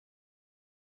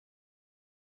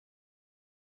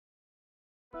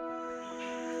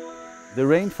The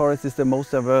rainforest is the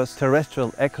most diverse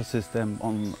terrestrial ecosystem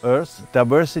on Earth.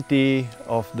 Diversity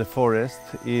of the forest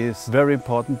is very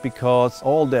important because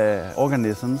all the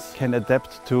organisms can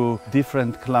adapt to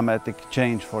different climatic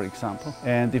change, for example.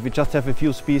 And if we just have a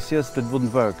few species, that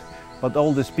wouldn't work. But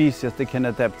all the species, they can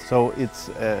adapt. So it's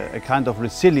a kind of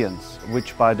resilience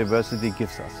which biodiversity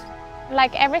gives us.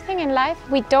 Like everything in life,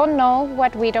 we don't know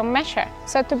what we don't measure.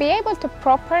 So to be able to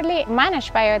properly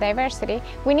manage biodiversity,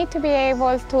 we need to be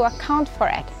able to account for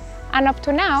it. And up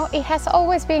to now, it has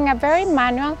always been a very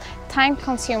manual,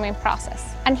 time-consuming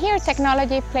process. And here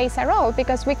technology plays a role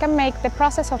because we can make the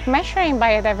process of measuring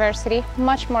biodiversity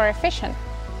much more efficient.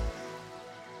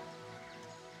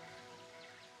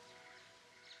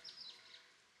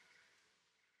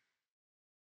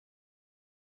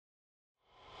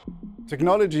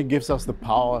 Technology gives us the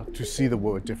power to see the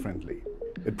world differently.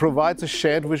 It provides a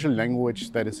shared visual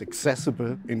language that is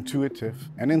accessible, intuitive,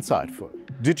 and insightful.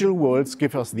 Digital worlds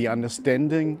give us the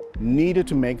understanding needed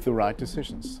to make the right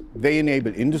decisions. They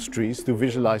enable industries to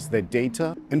visualize their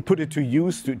data and put it to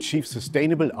use to achieve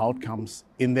sustainable outcomes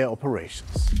in their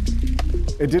operations.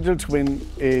 A digital twin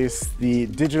is the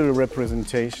digital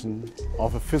representation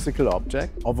of a physical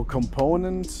object, of a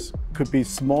component, could be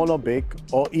small or big,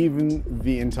 or even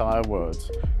the entire world.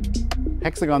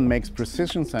 Hexagon makes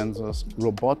precision sensors,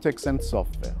 robotics and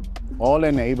software, all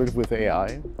enabled with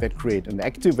AI that create and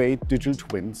activate digital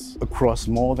twins across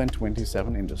more than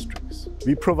 27 industries.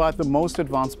 We provide the most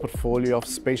advanced portfolio of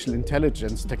spatial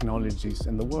intelligence technologies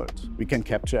in the world. We can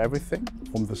capture everything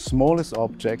from the smallest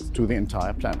objects to the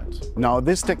entire planet. Now,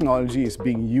 this technology is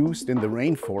being used in the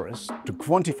rainforest to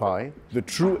quantify the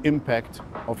true impact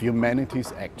of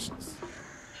humanity's actions.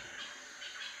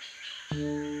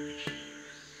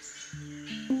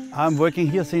 I'm working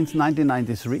here since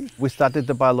 1993. We started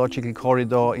the biological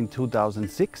corridor in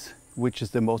 2006, which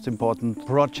is the most important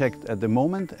project at the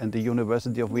moment, and the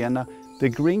University of Vienna. The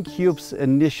Green Cubes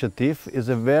initiative is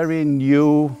a very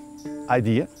new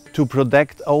idea to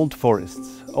protect old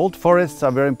forests. Old forests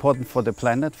are very important for the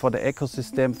planet, for the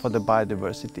ecosystem, for the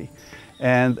biodiversity.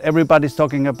 And everybody's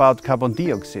talking about carbon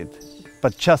dioxide,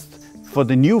 but just for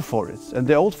the new forests. And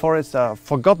the old forests are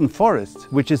forgotten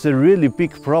forests, which is a really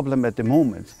big problem at the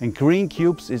moment. And Green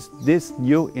Cubes is this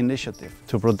new initiative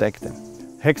to protect them.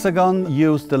 Hexagon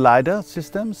used the LiDAR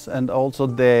systems and also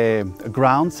the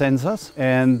ground sensors,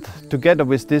 and together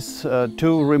with this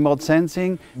two remote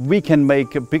sensing, we can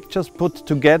make pictures, put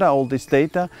together all this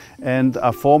data, and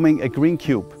are forming a green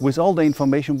cube with all the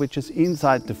information which is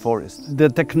inside the forest. The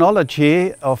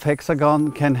technology of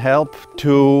Hexagon can help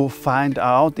to find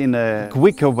out in a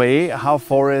quicker way how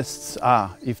forests are,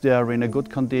 if they are in a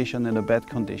good condition and a bad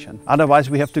condition.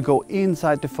 Otherwise we have to go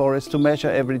inside the forest to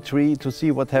measure every tree to see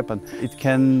what happened. It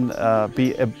can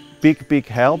be a big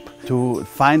help to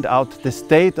find out the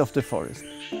state of the forest.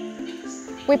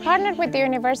 We partnered with the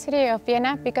University of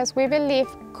Vienna because we believe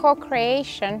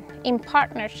co-creation in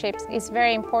partnerships is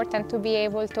very important to be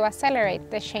able to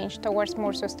accelerate the change towards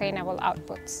more sustainable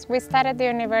outputs. We started the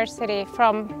university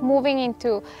from moving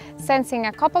into sensing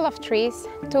a couple of trees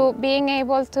to being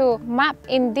able to map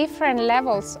in different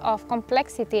levels of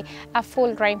complexity a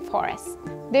full rainforest.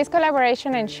 This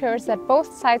collaboration ensures that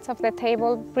both sides of the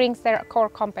table brings their core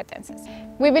competences.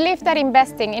 We believe that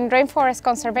investing in rainforest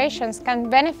conservation can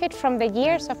benefit from the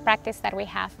years of practice that we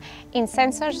have in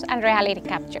sensors and reality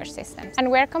capture systems.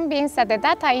 And we're convinced that the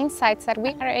data insights that we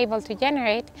are able to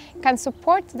generate can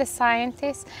support the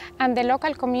scientists and the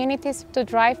local communities to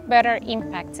drive better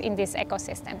impacts in these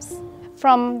ecosystems.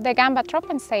 From the Gamba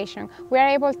Tropen station, we are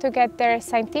able to get their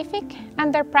scientific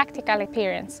and their practical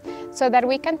experience so that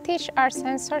we can teach our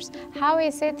sensors how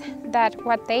is it that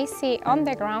what they see on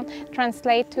the ground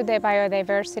translate to the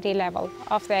biodiversity level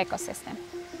of the ecosystem.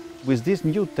 With this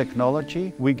new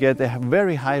technology, we get a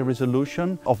very high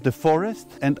resolution of the forest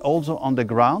and also on the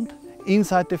ground,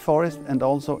 inside the forest and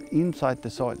also inside the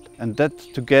soil. And that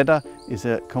together is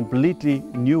a completely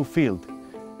new field.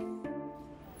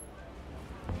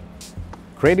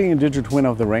 Creating a digital twin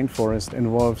of the rainforest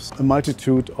involves a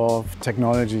multitude of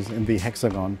technologies in the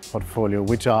Hexagon portfolio,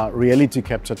 which are reality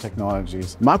capture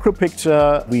technologies. Macro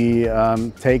picture we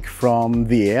take from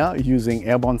the air using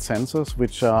airborne sensors,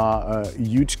 which are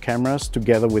huge cameras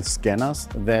together with scanners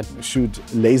that shoot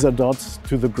laser dots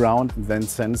to the ground, then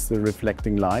sense the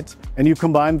reflecting light. And you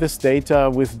combine this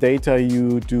data with data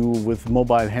you do with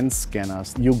mobile hand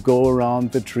scanners. You go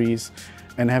around the trees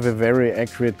and have a very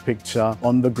accurate picture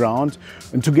on the ground.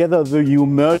 And together you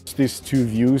merge these two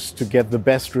views to get the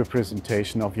best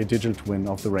representation of your digital twin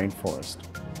of the rainforest.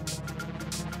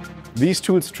 These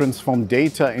tools transform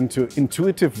data into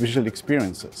intuitive visual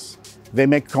experiences. They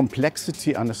make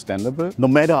complexity understandable, no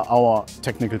matter our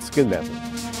technical skill level.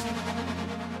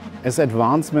 As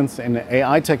advancements in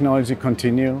AI technology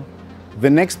continue, the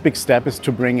next big step is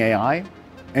to bring AI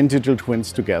and digital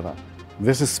twins together.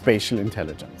 This is spatial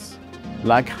intelligence.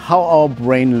 Like how our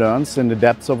brain learns and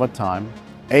adapts over time,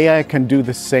 AI can do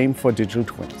the same for digital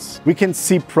twins. We can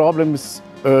see problems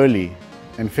early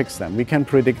and fix them. We can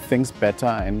predict things better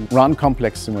and run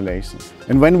complex simulations.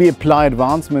 And when we apply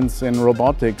advancements in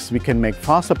robotics, we can make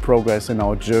faster progress in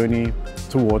our journey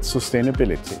towards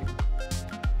sustainability.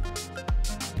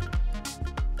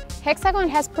 Hexagon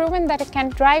has proven that it can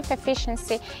drive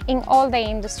efficiency in all the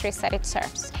industries that it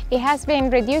serves. It has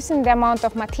been reducing the amount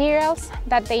of materials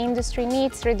that the industry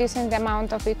needs, reducing the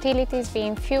amount of utilities,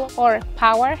 being fuel or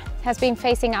power, has been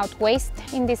phasing out waste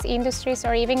in these industries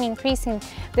or even increasing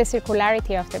the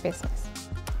circularity of the business.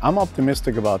 I'm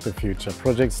optimistic about the future.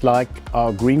 Projects like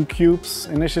our Green Cubes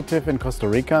initiative in Costa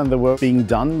Rica and the work being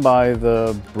done by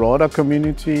the broader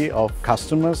community of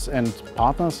customers and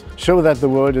partners show that the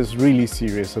world is really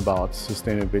serious about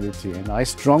sustainability. And I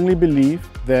strongly believe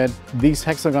that these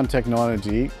Hexagon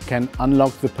technology can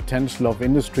unlock the potential of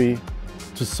industry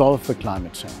to solve the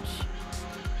climate change.